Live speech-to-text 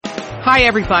Hi,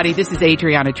 everybody. This is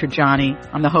Adriana Trajani.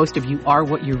 I'm the host of You Are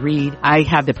What You Read. I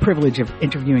have the privilege of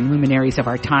interviewing luminaries of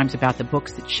our times about the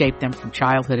books that shaped them from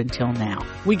childhood until now.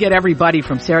 We get everybody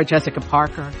from Sarah Jessica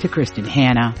Parker to Kristen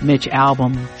Hanna, Mitch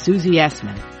Albom, Susie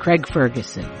Essman, Craig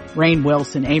Ferguson, Rainn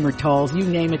Wilson, Amor Towles, you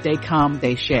name it, they come,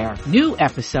 they share. New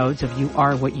episodes of You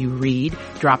Are What You Read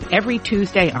drop every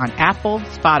Tuesday on Apple,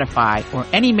 Spotify, or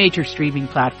any major streaming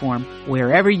platform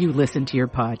wherever you listen to your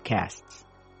podcasts.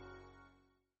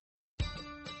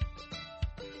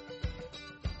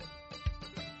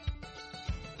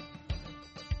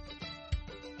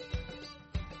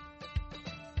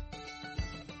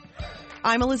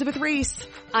 I'm Elizabeth Reese.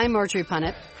 I'm Marjorie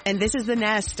Punnett. And this is The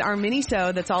Nest, our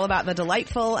mini-sode that's all about the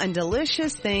delightful and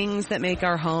delicious things that make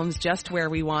our homes just where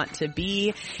we want to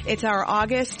be. It's our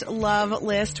August love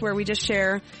list where we just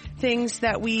share things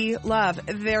that we love.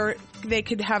 They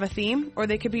could have a theme or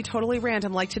they could be totally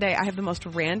random. Like today, I have the most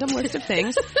random list of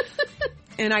things.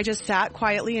 And I just sat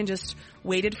quietly and just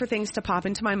waited for things to pop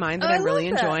into my mind that I'm really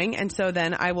enjoying. And so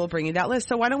then I will bring you that list.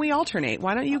 So why don't we alternate?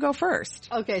 Why don't you go first?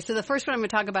 Okay, so the first one I'm going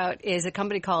to talk about is a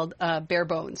company called Bare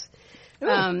Bones.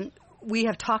 We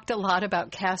have talked a lot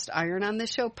about cast iron on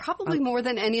this show, probably more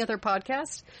than any other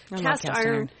podcast. Cast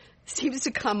iron seems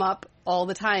to come up all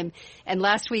the time. And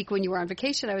last week when you were on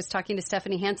vacation, I was talking to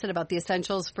Stephanie Hansen about the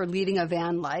essentials for leading a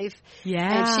van life. Yeah.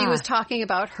 And she was talking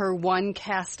about her one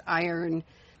cast iron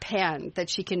pan that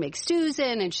she can make stews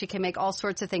in and she can make all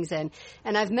sorts of things in.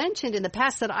 And I've mentioned in the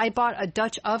past that I bought a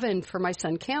Dutch oven for my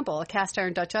son Campbell, a cast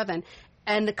iron Dutch oven,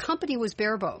 and the company was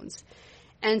Bare Bones.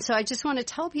 And so I just want to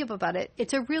tell people about it.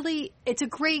 It's a great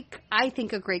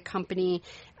company.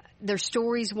 Their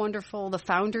story's wonderful. The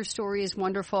founder story is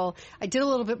wonderful. I did a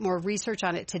little bit more research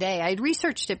on it today. I had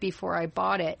researched it before I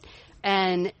bought it,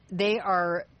 and they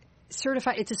are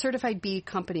certified. It's a certified B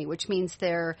company, which means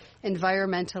they're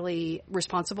environmentally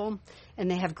responsible and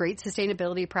they have great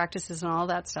sustainability practices and all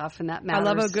that stuff, and that matters.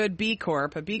 I love a good B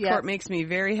Corp. A B Corp makes me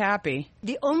very happy.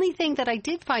 The only thing that I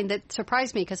did find that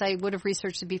surprised me, because I would have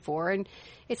researched it before, and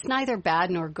it's neither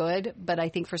bad nor good, but I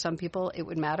think for some people it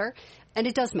would matter, and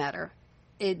it does matter.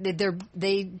 They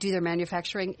do their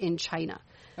manufacturing in China.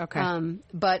 Okay.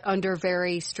 But under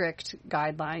very strict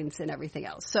guidelines and everything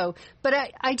else. So, but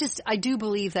I do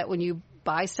believe that when you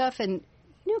buy stuff, and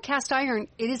cast iron,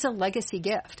 it is a legacy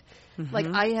gift. Mm-hmm. Like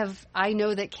I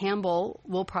know that Campbell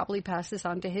will probably pass this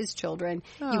on to his children.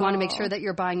 Aww. You want to make sure that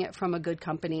you're buying it from a good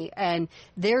company, and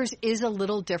theirs is a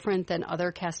little different than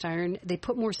other cast iron. They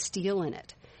put more steel in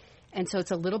it, and so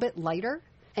it's a little bit lighter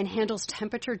and handles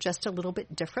temperature just a little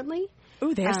bit differently.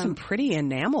 Ooh, they have some pretty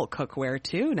enamel cookware,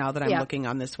 too, now that I'm looking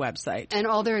on this website. And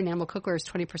all their enamel cookware is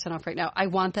 20% off right now. I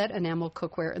want that enamel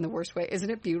cookware in the worst way. Isn't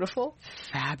it beautiful?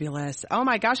 Fabulous. Oh,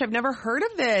 my gosh, I've never heard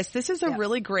of this. This is a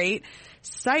really great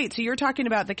site. So you're talking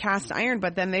about the cast iron,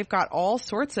 but then they've got all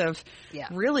sorts of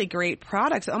really great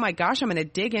products. Oh, my gosh, I'm going to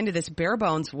dig into this Bare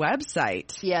Bones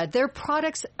website. Yeah, their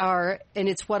products are, and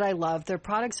it's what I love, their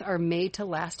products are made to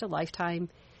last a lifetime.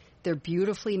 They're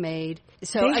beautifully made.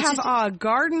 So they have a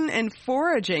garden and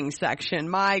foraging section.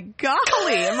 My golly,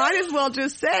 I might as well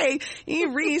just say,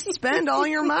 Reese, spend all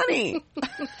your money.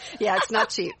 Yeah, it's not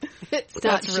cheap.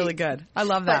 That's really good. I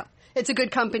love that. But it's a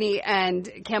good company, and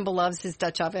Campbell loves his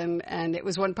Dutch oven, and it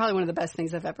was probably one of the best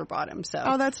things I've ever bought him. So.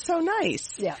 Oh, that's so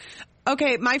nice. Yeah.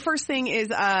 Okay, my first thing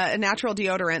is a natural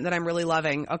deodorant that I'm really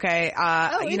loving. Okay,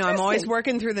 I'm always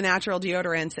working through the natural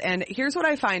deodorants, and here's what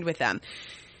I find with them.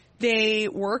 They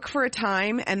work for a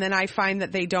time, and then I find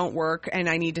that they don't work, and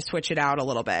I need to switch it out a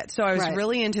little bit. So I was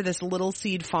really into this Little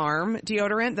Seed Farm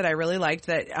deodorant that I really liked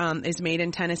that is made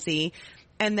in Tennessee.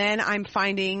 And then I'm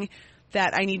finding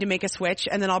that I need to make a switch,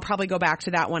 and then I'll probably go back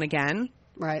to that one again.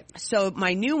 Right. So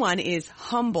my new one is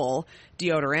Humble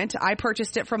deodorant. I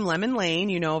purchased it from Lemon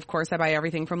Lane. Of course, I buy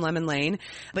everything from Lemon Lane,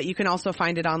 but you can also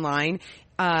find it online,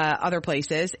 other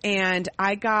places. And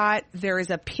there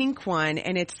is a pink one,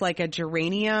 and it's like a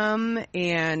geranium,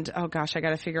 and oh gosh, I got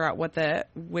to figure out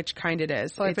which kind it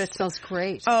is. Boy, it smells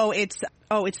great.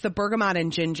 It's the bergamot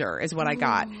and ginger is what I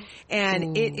got.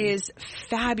 And it is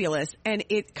fabulous. And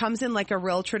it comes in like a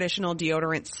real traditional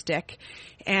deodorant stick.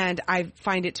 And I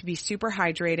find it to be super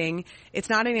hydrating. It's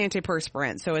not an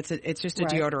antiperspirant, so it's just a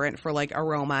deodorant for like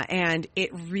aroma. And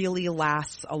it really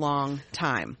lasts a long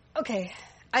time. Okay.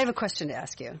 I have a question to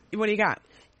ask you. What do you got?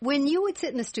 When you would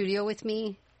sit in the studio with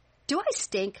me, do I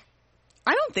stink?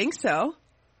 I don't think so.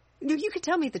 You could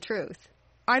tell me the truth.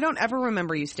 I don't ever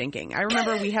remember you stinking. I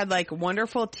remember we had like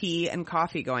wonderful tea and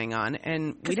coffee going on,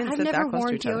 and we didn't sit that close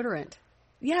to each other. I've never worn deodorant.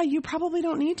 Yeah, you probably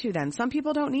don't need to then. Some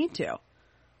people don't need to.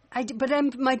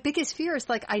 But my biggest fear is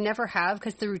like I never have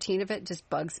because the routine of it just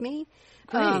bugs me.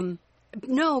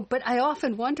 No, but I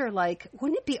often wonder, like,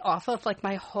 wouldn't it be awful if, like,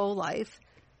 my whole life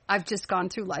I've just gone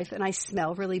through life and I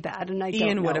smell really bad and I don't know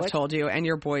Ian would have it. told you, and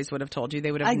your boys would have told you.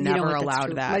 They would have never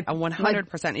allowed that.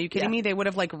 100%. Are you kidding me? They would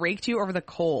have like raked you over the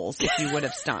coals if you would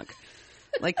have stunk.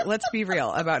 Like, let's be real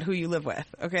about who you live with,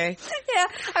 okay? Yeah,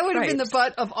 I would have been the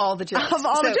butt of all the jokes. Of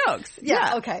all the jokes.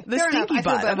 Yeah, okay. The stinky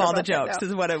butt of all the jokes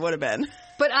is what it would have been.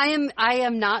 But I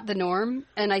am not the norm,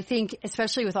 and I think,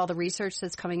 especially with all the research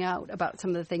that's coming out about some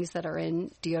of the things that are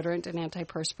in deodorant and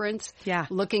antiperspirants,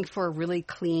 looking for a really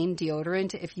clean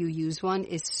deodorant if you use one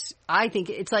is, I think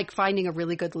it's like finding a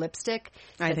really good lipstick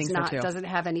that's doesn't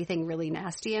have anything really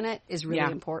nasty in it is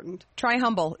really important. Try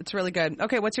Humble. It's really good.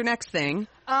 Okay, what's your next thing?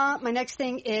 My next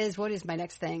thing is, what is my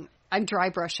next thing? I'm dry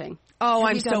brushing. Oh,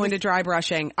 I'm so into dry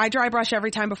brushing. I dry brush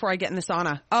every time before I get in the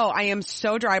sauna. Oh, I am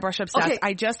so dry brush obsessed. Okay.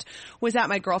 I just was at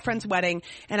my girlfriend's wedding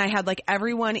and I had like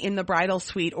everyone in the bridal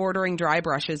suite ordering dry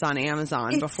brushes on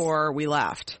Amazon before we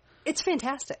left. It's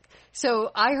fantastic.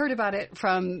 So I heard about it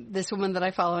from this woman that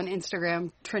I follow on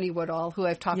Instagram, Trini Woodall, who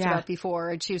I've talked about before,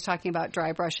 and she was talking about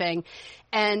dry brushing.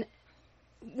 And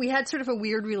we had sort of a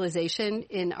weird realization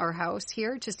in our house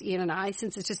here, just Ian and I,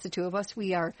 since it's just the two of us,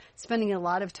 we are spending a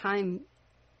lot of time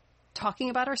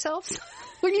talking about ourselves.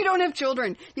 When you don't have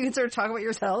children, you can sort of talk about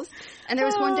yourselves. And there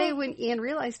was one day when Ian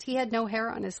realized he had no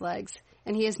hair on his legs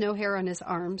and he has no hair on his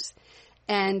arms.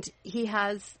 And he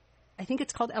has, I think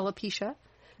it's called alopecia.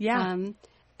 Yeah.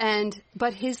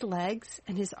 But his legs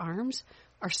and his arms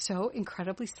are so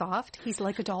incredibly soft. He's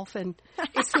like a dolphin.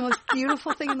 It's the most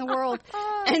beautiful thing in the world.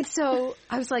 And so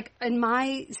I was like, and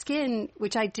my skin,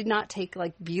 which I did not take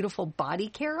like beautiful body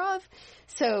care of.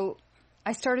 So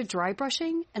I started dry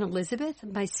brushing, and Elizabeth,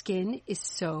 my skin is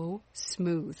so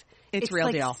smooth. It's real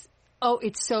like, deal. Oh,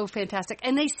 it's so fantastic.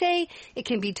 And they say it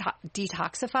can be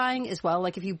detoxifying as well.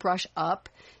 Like if you brush up,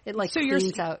 it like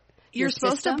cleans out. You're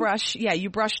supposed to brush, you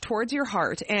brush towards your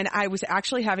heart. And I was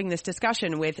actually having this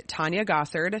discussion with Tanya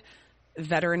Gossard,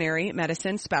 veterinary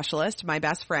medicine specialist, my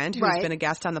best friend, who's been a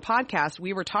guest on the podcast.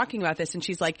 We were talking about this and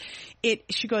she's like,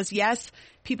 she goes, yes,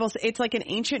 it's like an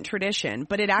ancient tradition,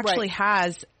 but it actually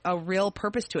has a real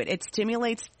purpose to it. It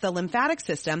stimulates the lymphatic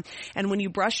system. And when you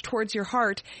brush towards your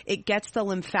heart, it gets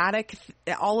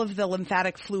all of the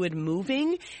lymphatic fluid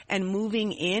moving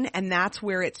in. And that's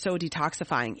where it's so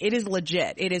detoxifying. It is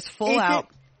legit. It is full out.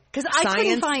 Because I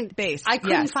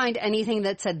couldn't find anything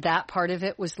that said that part of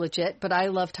it was legit, but I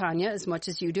love Tanya as much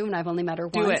as you do, and I've only met her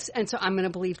once, and so I'm going to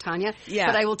believe Tanya. Yeah.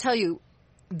 But I will tell you,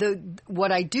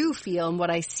 what I do feel and what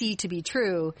I see to be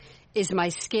true is my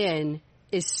skin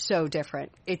is so different.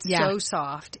 It's so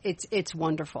soft. It's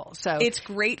wonderful. So it's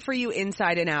great for you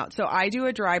inside and out. So I do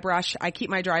a dry brush. I keep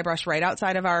my dry brush right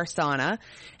outside of our sauna,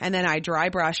 and then I dry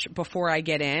brush before I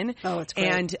get in. Oh, it's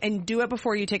great. And do it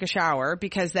before you take a shower,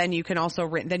 because then you can also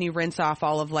you rinse off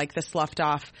all of like the sloughed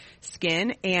off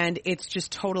skin, and it's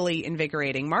just totally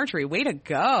invigorating. Marjorie, way to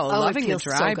go. Loving the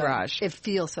dry brush. It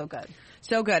feels so good.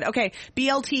 So good. Okay.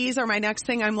 BLTs are my next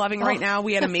thing I'm loving right now.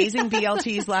 We had amazing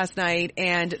BLTs last night,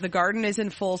 and the garden is in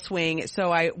full swing.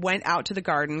 So I went out to the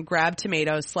garden, grabbed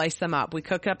tomatoes, sliced them up. We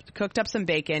cooked up some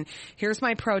bacon. Here's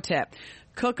my pro tip.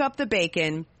 Cook up the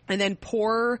bacon and then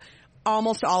pour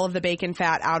almost all of the bacon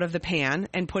fat out of the pan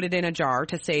and put it in a jar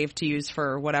to save to use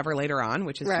for whatever later on,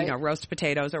 which is, roast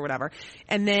potatoes or whatever.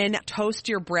 And then toast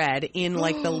your bread in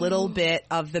like the little bit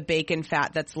of the bacon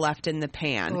fat that's left in the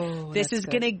pan. Oh, this is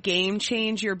going to game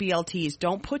change your BLTs.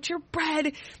 Don't put your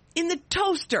bread in the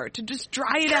toaster to just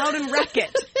dry it out and wreck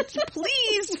it.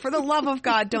 Please, for the love of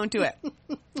God, don't do it.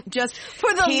 Just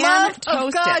for the love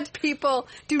of God, people,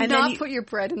 do not put your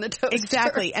bread in the toaster.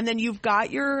 Exactly. And then you've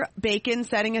got your bacon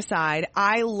setting aside.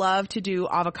 I love to do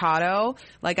avocado.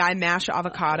 Like I mash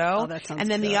avocado. Oh, that sounds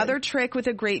and then good. The other trick with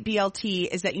a great BLT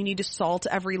is that you need to salt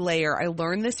every layer. I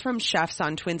learned this from chefs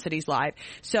on Twin Cities Live.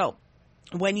 So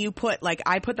when you put,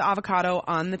 I put the avocado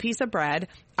on the piece of bread,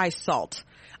 I salt.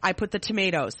 I put the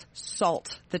tomatoes,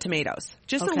 salt the tomatoes,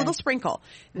 just a little sprinkle.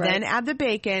 Right. Then add the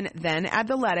bacon, then add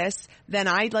the lettuce. Then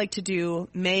I'd like to do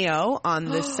mayo on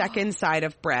the second side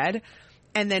of bread,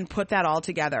 and then put that all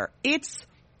together. It's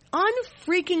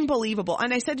unfreaking believable.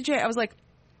 And I said to Jay, I was like,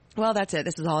 well, that's it.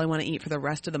 This is all I want to eat for the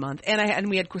rest of the month.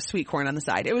 And we had sweet corn on the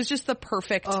side. It was just the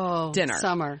perfect dinner.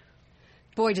 Summer.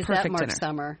 Boy, does that mark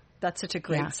summer. That's such a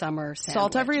great summer sandwich.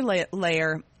 Salt every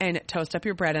layer and toast up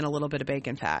your bread and a little bit of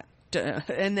bacon fat.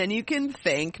 And then you can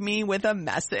thank me with a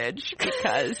message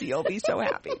because you'll be so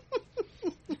happy.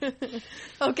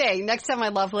 Okay, next on my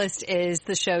love list is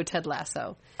the show Ted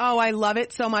Lasso. Oh, I love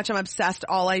it so much. I'm obsessed.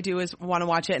 All I do is want to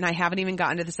watch it, and I haven't even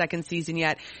gotten to the second season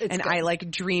yet. I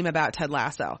dream about Ted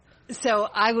Lasso. So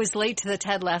I was late to the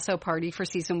Ted Lasso party for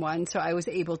season 1, so I was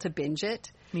able to binge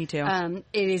it. Me too.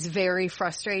 It is very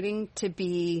frustrating to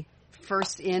be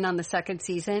first in on the second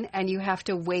season and you have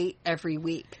to wait every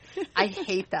week. I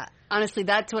hate that. Honestly,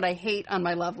 that's what I hate on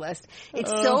my love list.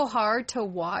 It's so hard to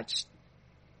watch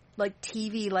like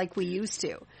TV like we used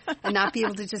to and not be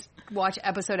able to just watch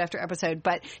episode after episode.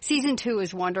 But season 2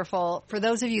 is wonderful. For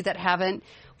those of you that haven't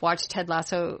watched Ted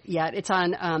Lasso yet, it's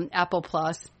on Apple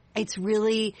Plus. It's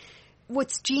really,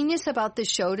 what's genius about this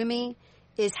show to me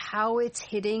is how it's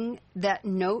hitting that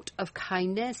note of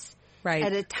kindness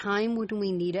at a time when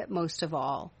we need it most of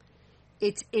all.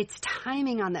 It's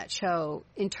timing on that show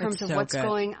in terms of what's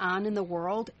going on in the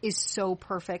world is so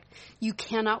perfect. You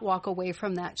cannot walk away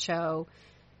from that show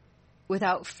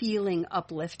without feeling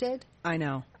uplifted. I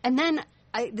know. And then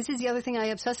this is the other thing I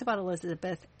obsess about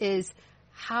Elizabeth is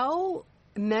how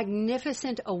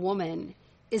magnificent a woman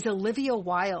is Olivia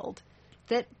Wilde,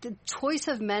 that the choice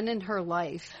of men in her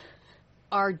life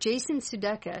are Jason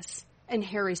Sudeikis and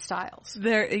Harry Styles.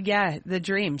 The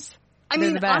dreams. I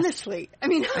mean, honestly.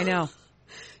 I know.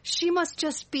 She must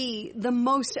just be the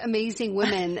most amazing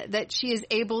woman that she is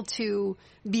able to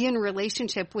be in a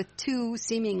relationship with two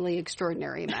seemingly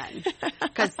extraordinary men.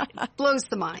 Because blows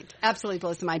the mind. Absolutely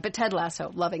blows the mind. But Ted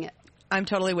Lasso, loving it. I'm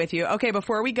totally with you. Okay,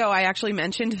 before we go, I actually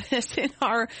mentioned this in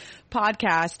our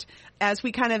podcast. As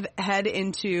we kind of head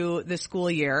into the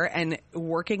school year and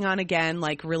working on, again,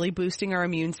 like really boosting our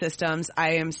immune systems,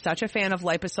 I am such a fan of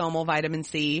liposomal vitamin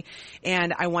C,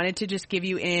 and I wanted to just give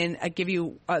you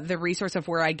the resource of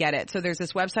where I get it. So there's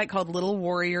this website called Little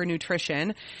Warrior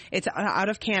Nutrition. It's out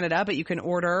of Canada, but you can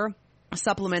order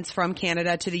supplements from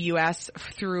Canada to the U.S.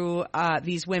 through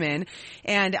these women.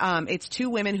 And it's two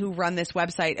women who run this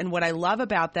website. And what I love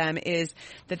about them is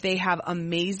that they have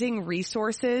amazing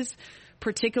resources,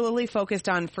 particularly focused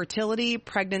on fertility,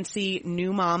 pregnancy,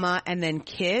 new mama, and then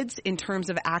kids in terms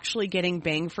of actually getting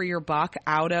bang for your buck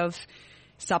out of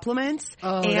supplements,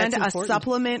 and a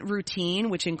supplement routine,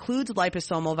 which includes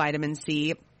liposomal vitamin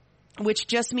C, which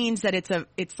just means that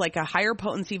it's like a higher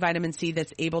potency vitamin C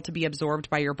that's able to be absorbed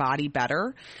by your body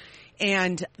better.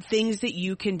 And things that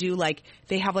you can do, like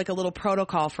they have like a little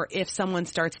protocol for if someone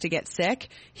starts to get sick,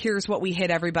 here's what we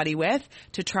hit everybody with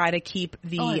to try to keep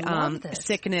the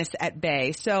sickness at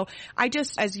bay. So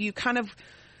as you kind of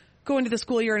go into the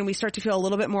school year and we start to feel a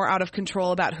little bit more out of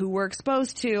control about who we're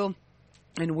exposed to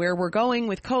and where we're going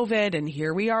with COVID, and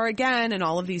here we are again and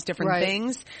all of these different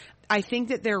things, I think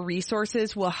that their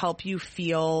resources will help you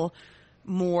feel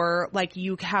more like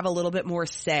you have a little bit more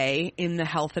say in the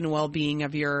health and well-being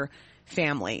of your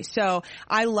family. So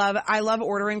I love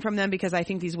ordering from them because I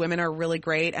think these women are really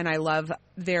great, and I love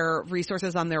their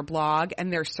resources on their blog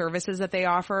and their services that they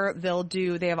offer.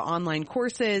 They have online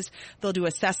courses. They'll do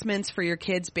assessments for your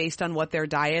kids based on what their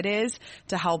diet is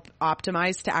to help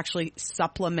optimize, to actually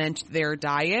supplement their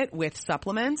diet with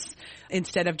supplements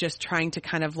instead of just trying to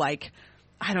kind of like,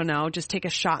 I don't know, just take a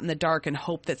shot in the dark and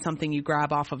hope that something you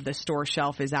grab off of the store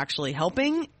shelf is actually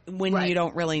helping when you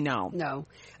don't really know. No.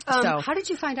 How did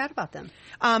you find out about them?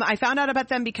 I found out about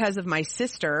them because of my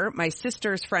sister. My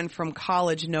sister's friend from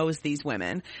college knows these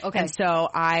women. Okay. And so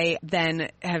I then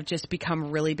have just become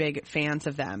really big fans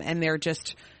of them. And they're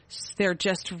just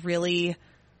really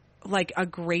like a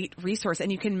great resource,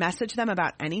 and you can message them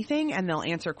about anything and they'll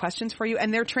answer questions for you.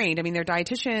 And they're trained. I mean, they're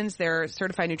dietitians, they're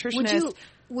certified nutritionists.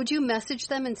 Would you message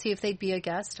them and see if they'd be a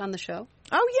guest on the show?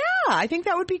 Oh yeah, I think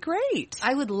that would be great.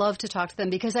 I would love to talk to them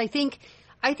because I think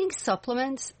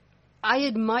supplements, I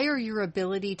admire your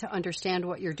ability to understand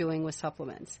what you're doing with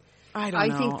supplements. I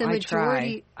think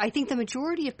the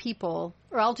majority of people,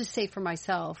 or I'll just say for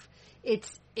myself,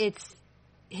 it's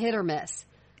hit or miss.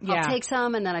 Yeah. I'll take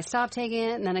some and then I stop taking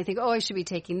it and then I think, I should be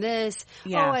taking this.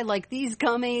 Yeah. I like these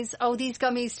gummies. These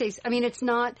gummies taste, it's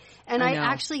not, and I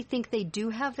actually think they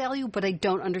do have value, but I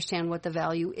don't understand what the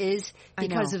value is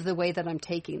because of the way that I'm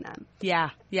taking them. Yeah.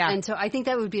 Yeah. And so I think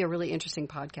that would be a really interesting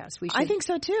podcast. I think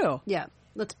so too. Yeah.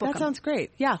 Let's book them. That sounds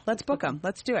great. Yeah. Let's book them.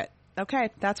 Let's do it. Okay.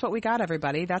 That's what we got,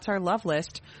 everybody. That's our love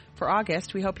list for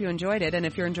August. We hope you enjoyed it. And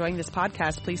if you're enjoying this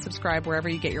podcast, please subscribe wherever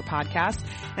you get your podcasts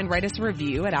and write us a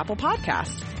review at Apple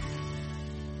Podcasts.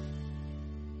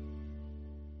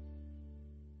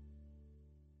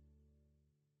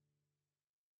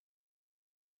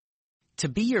 To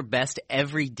be your best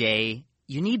every day,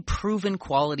 you need proven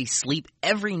quality sleep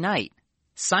every night.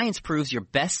 Science proves your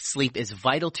best sleep is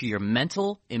vital to your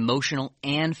mental, emotional,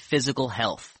 and physical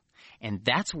health. And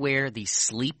that's where the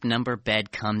Sleep Number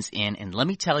bed comes in. And let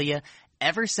me tell you,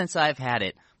 ever since I've had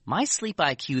it, my sleep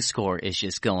IQ score is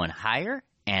just going higher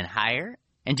and higher.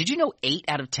 And And did you know 8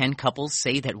 out of 10 couples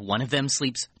say that one of them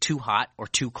sleeps too hot or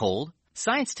too cold?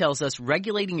 Science tells us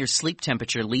regulating your sleep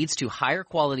temperature leads to higher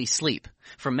quality sleep.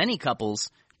 For many couples,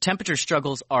 temperature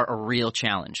struggles are a real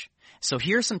challenge. So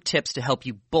here are some tips to help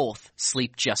you both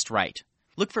sleep just right.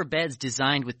 Look for beds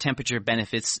designed with temperature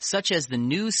benefits such as the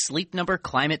new Sleep Number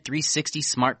Climate 360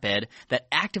 smart bed that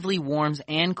actively warms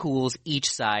and cools each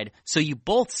side so you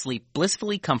both sleep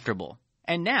blissfully comfortable.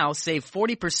 And now save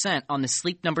 40% on the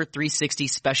Sleep Number 360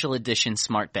 Special Edition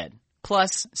smart bed.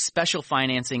 Plus special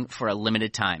financing for a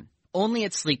limited time. Only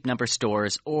at Sleep Number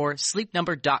stores or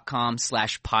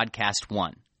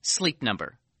sleepnumber.com/podcast1. Sleep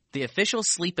Number, the official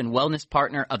sleep and wellness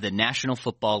partner of the National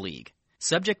Football League.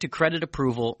 Subject to credit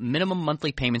approval, minimum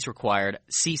monthly payments required.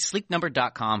 See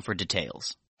sleepnumber.com for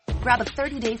details. Grab a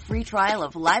 30-day free trial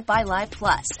of Live by Live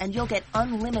Plus, and you'll get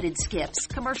unlimited skips,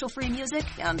 commercial-free music,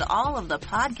 and all of the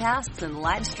podcasts and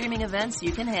live streaming events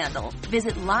you can handle.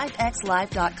 Visit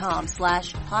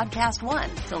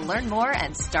livexlive.com/podcast1 to learn more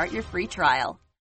and start your free trial.